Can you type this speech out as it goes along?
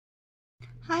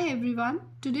Hi everyone,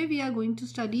 today we are going to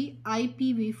study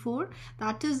IPv4,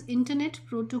 that is Internet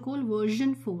Protocol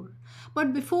version 4.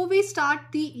 But before we start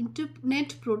the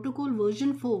Internet Protocol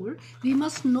version 4, we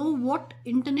must know what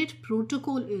Internet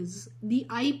Protocol is. The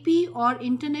IP or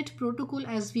Internet Protocol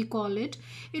as we call it,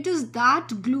 it is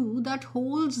that glue that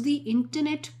holds the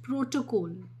Internet Protocol.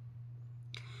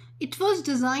 It was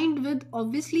designed with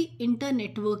obviously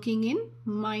internetworking in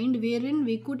mind, wherein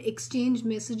we could exchange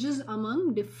messages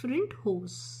among different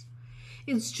hosts.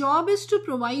 Its job is to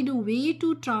provide a way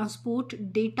to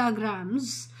transport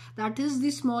datagrams, that is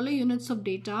the smaller units of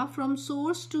data, from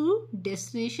source to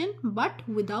destination but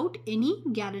without any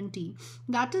guarantee.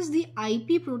 That is, the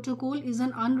IP protocol is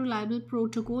an unreliable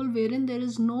protocol wherein there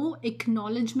is no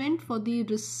acknowledgement for the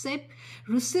receipt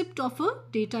of a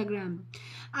datagram.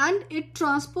 And it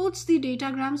transports the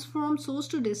datagrams from source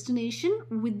to destination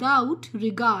without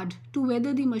regard to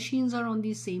whether the machines are on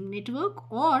the same network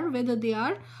or whether they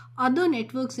are other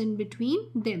networks in between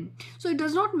them. So it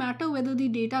does not matter whether the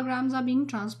datagrams are being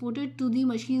transported to the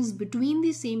machines between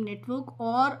the same network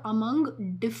or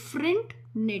among different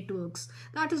networks.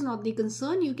 That is not the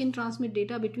concern. You can transmit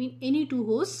data between any two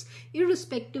hosts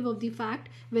irrespective of the fact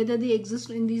whether they exist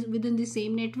within the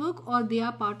same network or they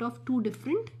are part of two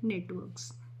different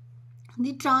networks.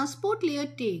 The transport layer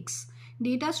takes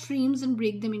data streams and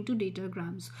break them into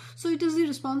datagrams. So it is the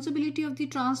responsibility of the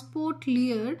transport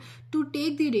layer to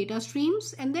take the data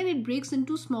streams and then it breaks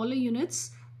into smaller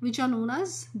units which are known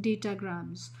as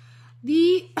datagrams.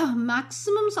 The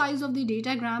maximum size of the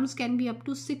datagrams can be up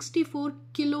to 64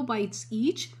 kilobytes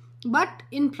each, but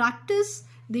in practice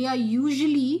they are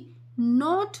usually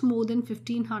not more than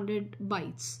 1500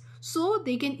 bytes. So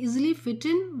they can easily fit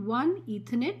in one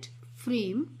Ethernet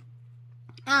frame,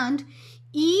 and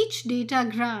each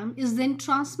datagram is then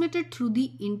transmitted through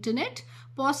the internet,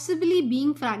 possibly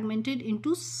being fragmented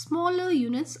into smaller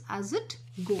units as it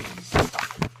goes.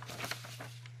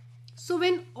 So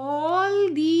when all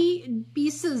the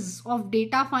pieces of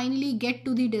data finally get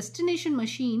to the destination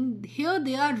machine, here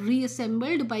they are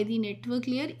reassembled by the network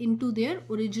layer into their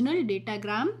original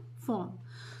datagram form.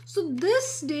 So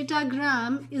this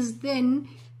datagram is then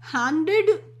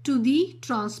handed to the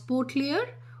transport layer,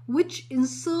 which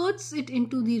inserts it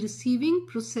into the receiving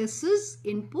process's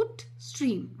input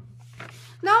stream.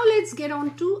 Now let's get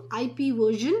on to IP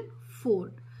version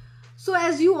 4. So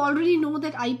as you already know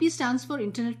that IP stands for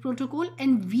Internet Protocol,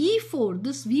 and V4,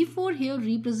 this V4 here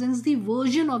represents the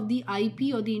version of the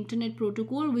IP or the Internet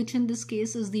Protocol, which in this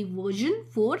case is the version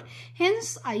 4,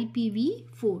 hence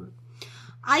IPv4.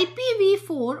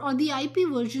 IPv4 or the IP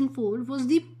version 4 was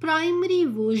the primary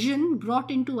version brought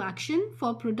into action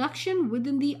for production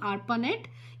within the ARPANET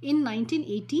in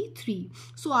 1983.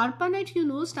 So ARPANET, you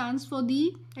know, stands for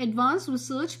the Advanced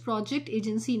Research Project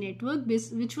Agency Network,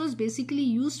 which was basically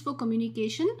used for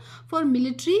communication for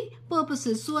military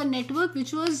purposes. So a network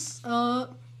which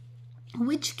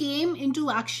came into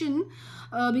action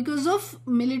because of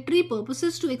military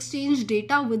purposes to exchange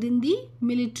data within the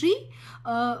military.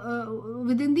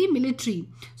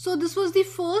 So this was the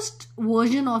first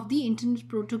version of the Internet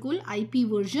Protocol, IP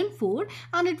version 4,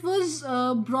 and it was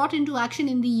brought into action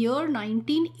in the year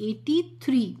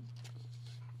 1983.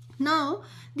 Now,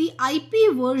 the IP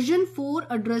version 4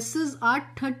 addresses are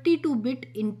 32-bit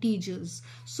integers.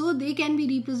 So they can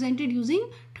be represented using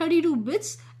 32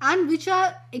 bits and which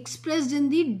are expressed in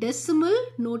the decimal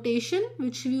notation,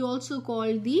 which we also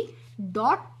call the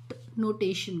dot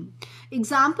notation.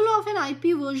 Example of an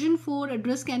IP version 4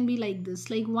 address can be like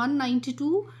this, like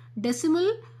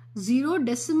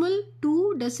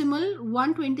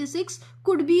 192.0.2.126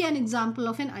 could be an example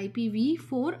of an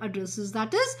IPv4 addresses.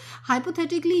 That is,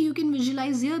 hypothetically, you can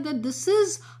visualize here that this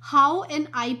is how an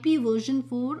IP version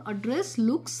 4 address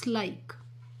looks like.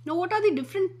 Now, what are the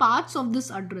different parts of this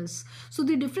address? So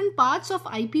the different parts of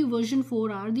IP version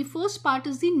 4 are, the first part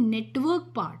is the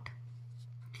network part.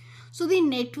 So the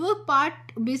network part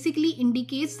basically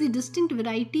indicates the distinct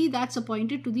variety that's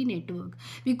appointed to the network,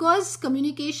 because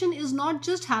communication is not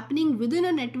just happening within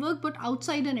a network but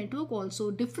outside a network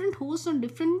also. Different hosts on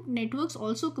different networks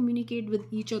also communicate with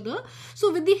each other.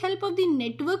 So with the help of the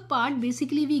network part,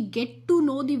 basically we get to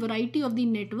know the variety of the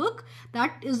network,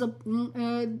 that is a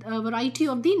variety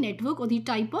of the network or the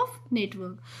type of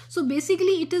network. So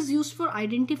basically it is used for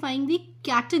identifying the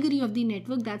category of the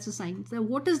network that's assigned. So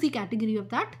what is the category of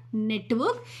that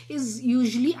network is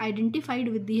usually identified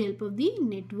with the help of the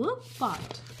network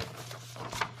part.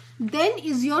 Then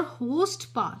is your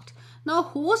host part. Now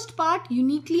host part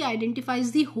uniquely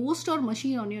identifies the host or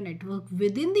machine on your network.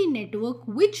 Within the network,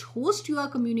 which host you are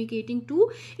communicating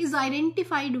to is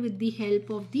identified with the help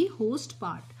of the host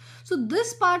part. So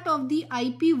this part of the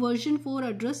IP version 4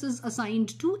 address is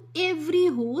assigned to every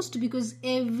host because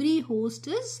every host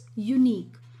is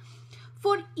unique.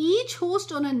 For each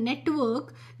host on a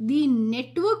network, the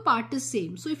network part is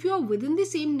same. So if you are within the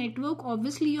same network,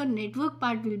 obviously your network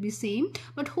part will be same,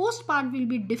 but host part will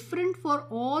be different for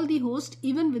all the hosts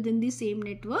even within the same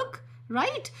network.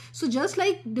 Right? So just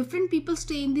like different people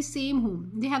stay in the same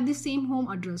home, they have the same home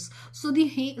address. So the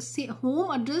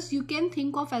home address you can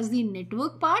think of as the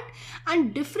network part,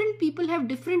 and different people have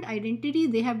different identity,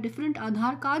 they have different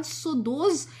Aadhaar cards. So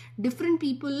those different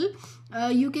people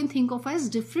you can think of as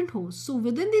different hosts. So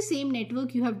within the same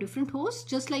network you have different hosts,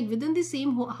 just like within the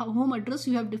same home address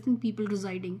you have different people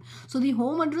residing. So the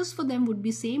home address for them would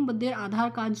be same, but their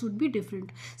Aadhaar cards would be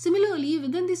different. Similarly,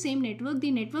 within the same network,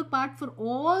 the network part for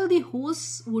all the hosts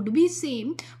would be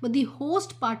same, but the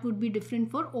host part would be different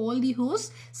for all the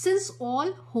hosts since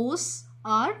all hosts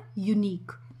are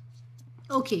unique.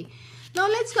 Okay, now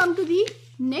let's come to the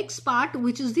next part,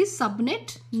 which is the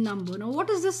subnet number. Now what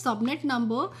is the subnet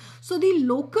number? So the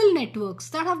local networks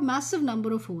that have massive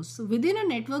number of hosts. Within a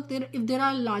network, if there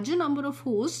are a larger number of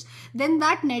hosts, then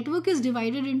that network is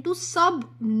divided into sub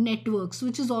networks,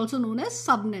 which is also known as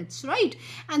subnets, right?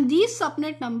 And these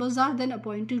subnet numbers are then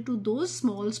appointed to those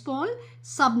small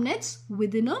subnets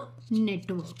within a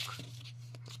network.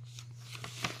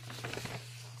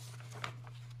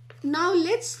 Now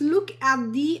let's look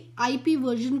at the IP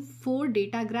version 4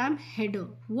 datagram header.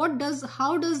 How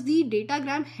does the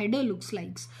datagram header looks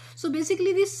like? So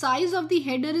basically the size of the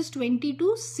header is 20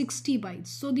 to 60 bytes.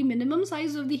 So the minimum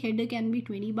size of the header can be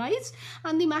 20 bytes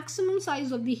and the maximum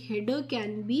size of the header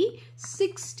can be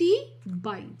 60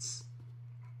 bytes.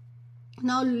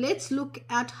 Now let's look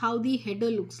at how the header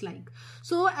looks like.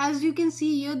 So as you can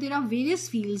see here, there are various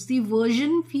fields. The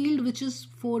version field, which is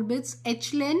 4 bits,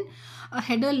 HLEN,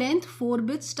 header length 4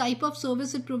 bits, type of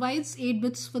service it provides 8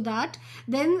 bits for that.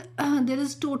 Then there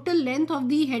is total length of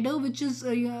the header, which is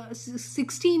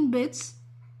 16 bits.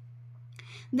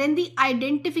 Then the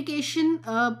identification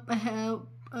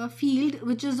field,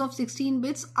 which is of 16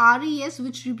 bits, RES,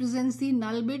 which represents the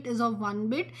null bit, is of 1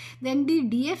 bit. Then the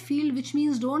DF field, which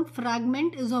means don't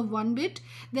fragment, is of 1 bit.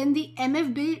 Then the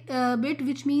MF bit,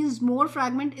 which means more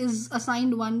fragment, is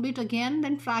assigned 1 bit again.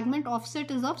 Then fragment offset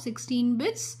is of 16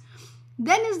 bits.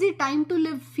 Then is the time to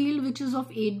live field, which is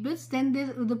of 8 bits. Then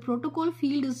the protocol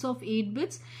field is of 8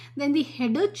 bits. Then the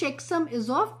header checksum is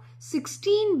of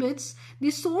 16 bits.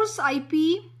 The source IP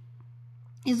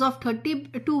is of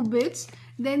 32 bits.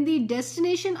 Then the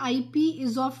destination IP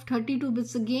is of 32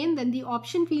 bits again. Then the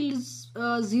option field is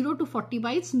 0 to 40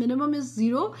 bytes. Minimum is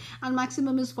 0 and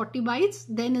maximum is 40 bytes.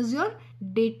 Then is your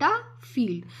data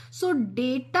field. So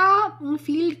data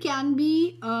field can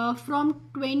be from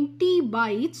 20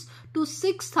 bytes to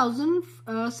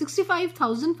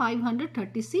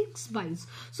 65,536 bytes.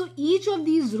 So each of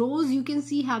these rows you can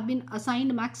see have been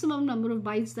assigned maximum number of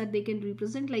bytes that they can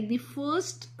represent. Like the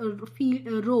first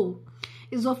row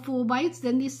is of 4 bytes,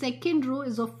 then the second row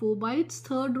is of 4 bytes,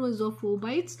 third row is of 4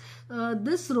 bytes,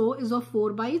 this row is of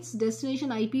 4 bytes,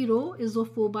 destination IP row is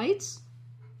of 4 bytes.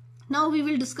 Now we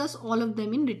will discuss all of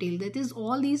them in detail. That is,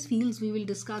 all these fields we will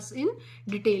discuss in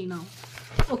detail now.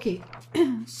 Okay,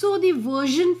 so the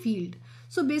version field.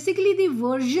 So basically the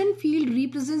version field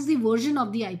represents the version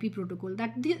of the IP protocol.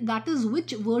 That is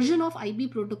which version of IP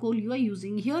protocol you are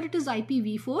using. Here it is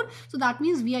IPv4. So that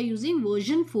means we are using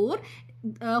version 4.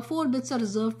 4 bits are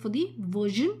reserved for the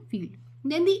version field.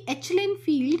 Then the HLEN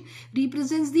field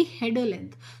represents the header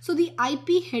length. So the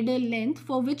IP header length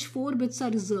for which 4 bits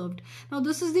are reserved. Now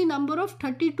this is the number of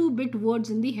 32-bit words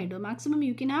in the header. Maximum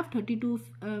you can have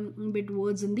 32-bit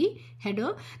words in the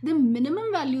header. The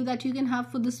minimum value that you can have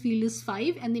for this field is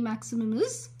 5 and the maximum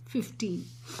is 15.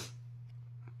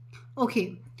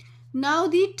 Okay. Now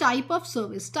the type of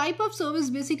service. Type of service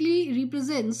basically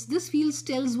represents, this field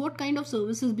tells what kind of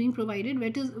service is being provided,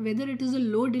 whether it is a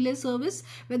low delay service,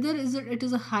 whether it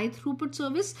is a high throughput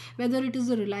service, whether it is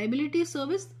a reliability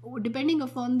service, depending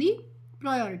upon the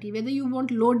priority, whether you want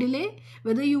low delay,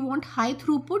 whether you want high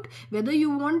throughput, whether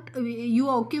you are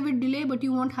okay with delay but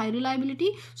you want high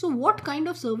reliability. So what kind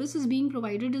of service is being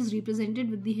provided is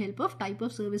represented with the help of type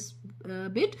of service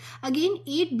bit. Again,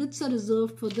 8 bits are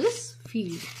reserved for this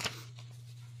field.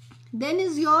 Then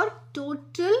is your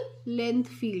total length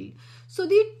field. So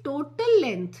the total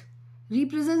length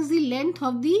represents the length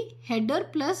of the header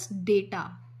plus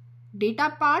data.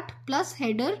 data part plus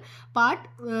header part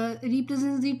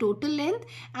represents the total length,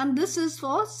 and this is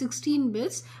for 16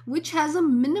 bits, which has a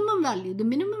minimum value. The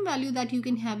minimum value that you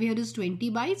can have here is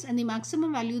 20 bytes, and the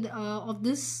maximum value of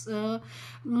this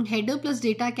header plus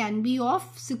data can be of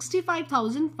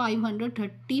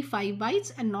 65,535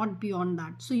 bytes and not beyond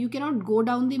that. So you cannot go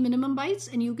down the minimum bytes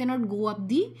and you cannot go up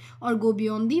the or go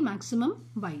beyond the maximum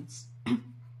bytes.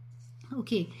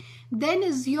 Okay, then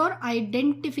is your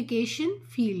identification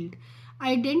field.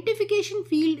 Identification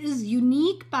field is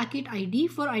unique packet ID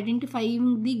for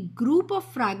identifying the group of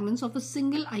fragments of a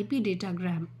single IP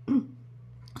datagram.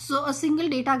 So a single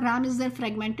datagram is then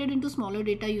fragmented into smaller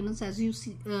data units, as you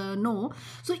know.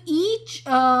 So each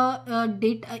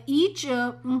fragment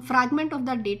of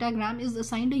that datagram is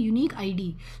assigned a unique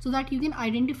ID so that you can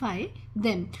identify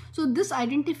them. So this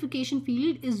identification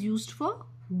field is used for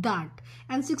that,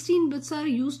 and 16 bits are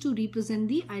used to represent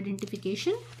the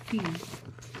identification field.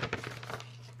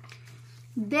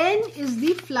 Then is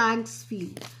the flags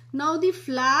field. Now the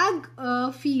flag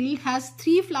field has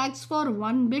 3 flags for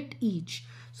 1 bit each.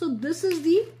 So this is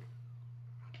the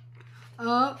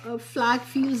flag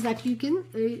fields that you can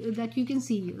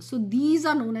see here. So these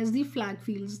are known as the flag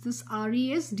fields. This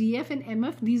RES, DF and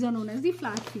MF, these are known as the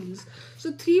flag fields.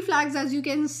 So 3 flags, as you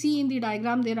can see in the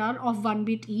diagram, there are of 1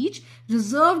 bit each.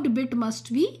 Reserved bit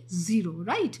must be 0,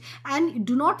 right? And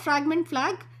do not fragment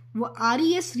flag,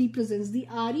 RES represents the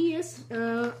RES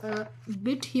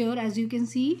bit here, as you can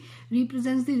see,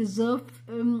 represents the reserved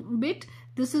bit.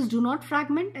 This is do not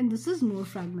fragment and this is more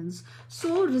fragments.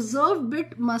 So reserved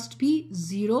bit must be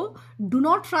 0. Do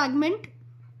not fragment,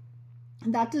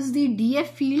 that is the DF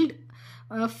field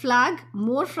flag.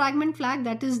 More fragment flag,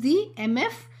 that is the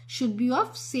MF, should be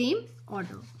of same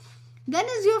order. Then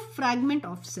is your fragment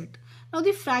offset. Now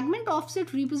the fragment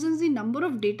offset represents the number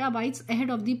of data bytes ahead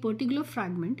of the particular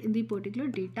fragment in the particular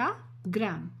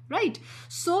datagram, right?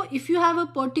 So if you have a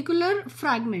particular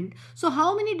fragment, so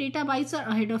how many data bytes are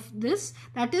ahead of this,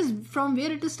 that is from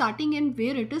where it is starting and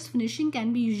where it is finishing,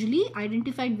 can be usually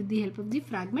identified with the help of the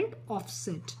fragment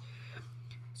offset.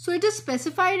 So it is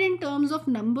specified in terms of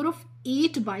number of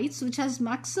 8 bytes, which has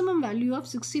maximum value of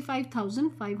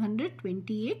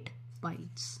 65,528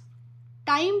 bytes.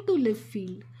 Time to live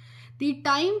field. The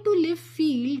time to live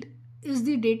field is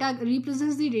the data,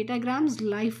 represents the datagram's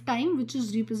lifetime, which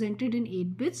is represented in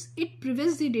 8 bits. It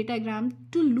prevents the datagram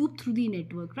to loop through the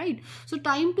network, right? So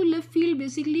time to live field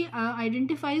basically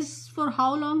identifies for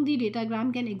how long the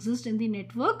datagram can exist in the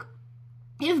network.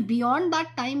 If beyond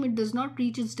that time it does not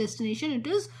reach its destination, it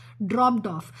is dropped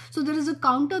off. So there is a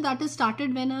counter that is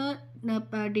started when a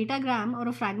datagram or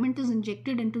a fragment is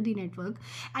injected into the network,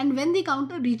 and when the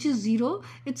counter reaches 0,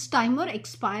 its timer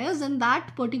expires, and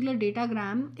that particular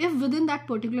datagram, if within that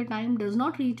particular time does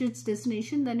not reach its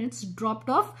destination, then it's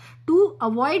dropped off to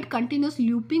avoid continuous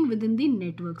looping within the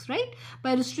networks, right,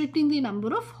 by restricting the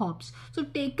number of hops. So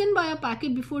taken by a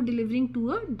packet before delivering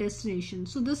to a destination.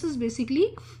 So this is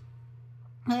basically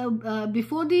to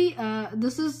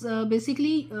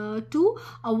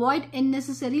avoid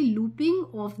unnecessary looping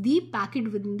of the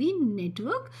packet within the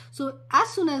network. So as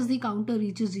soon as the counter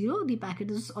reaches 0, the packet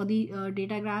is, or the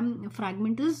datagram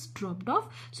fragment is dropped off.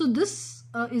 So this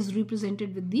is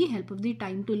represented with the help of the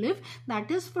time to live,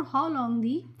 that is for how long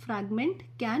the fragment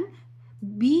can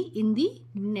be in the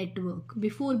network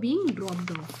before being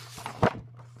dropped off.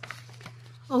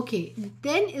 Okay,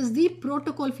 then is the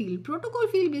protocol field. Protocol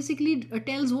field basically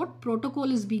tells what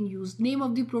protocol is being used, name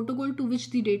of the protocol to which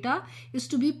the data is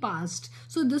to be passed.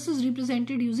 So this is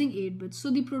represented using 8 bits.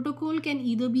 So the protocol can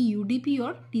either be UDP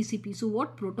or TCP. So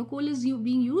what protocol is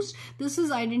being used? This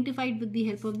is identified with the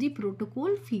help of the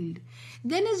protocol field.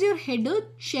 Then is your header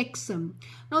checksum.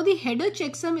 Now the header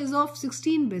checksum is of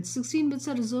 16 bits. 16 bits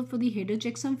are reserved for the header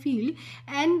checksum field,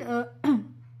 and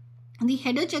the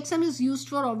header checksum is used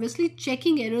for obviously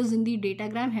checking errors in the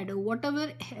datagram header.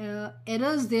 Whatever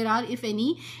errors there are, if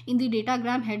any, in the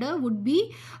datagram header would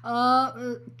be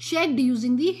checked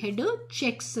using the header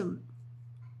checksum.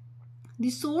 The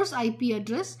source IP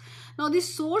address. Now the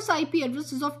source IP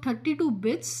address is of 32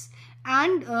 bits,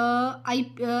 and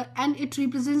it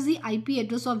represents the IP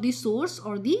address of the source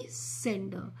or the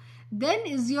sender. Then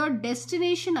is your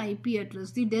destination IP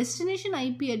address. The destination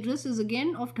IP address is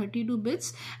again of 32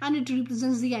 bits, and it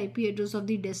represents the IP address of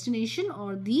the destination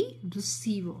or the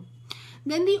receiver.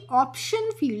 Then the option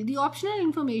field, the optional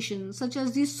information such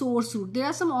as the source route. There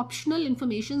are some optional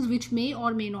informations which may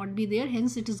or may not be there,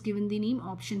 hence it is given the name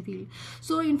option field.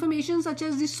 So information such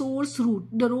as the source route,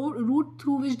 the route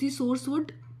through which the source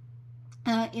would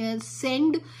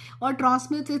send or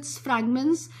transmit its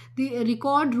fragments, the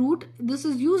record route. This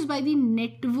is used by the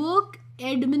network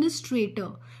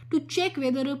administrator to check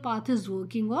whether a path is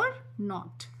working or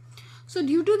not. So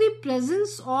due to the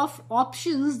presence of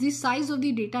options, the size of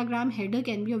the datagram header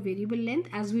can be of variable length,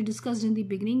 as we discussed in the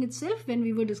beginning itself when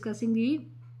we were discussing the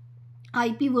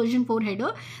IP version 4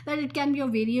 header, that it can be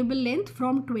of variable length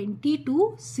from 20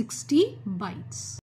 to 60 bytes.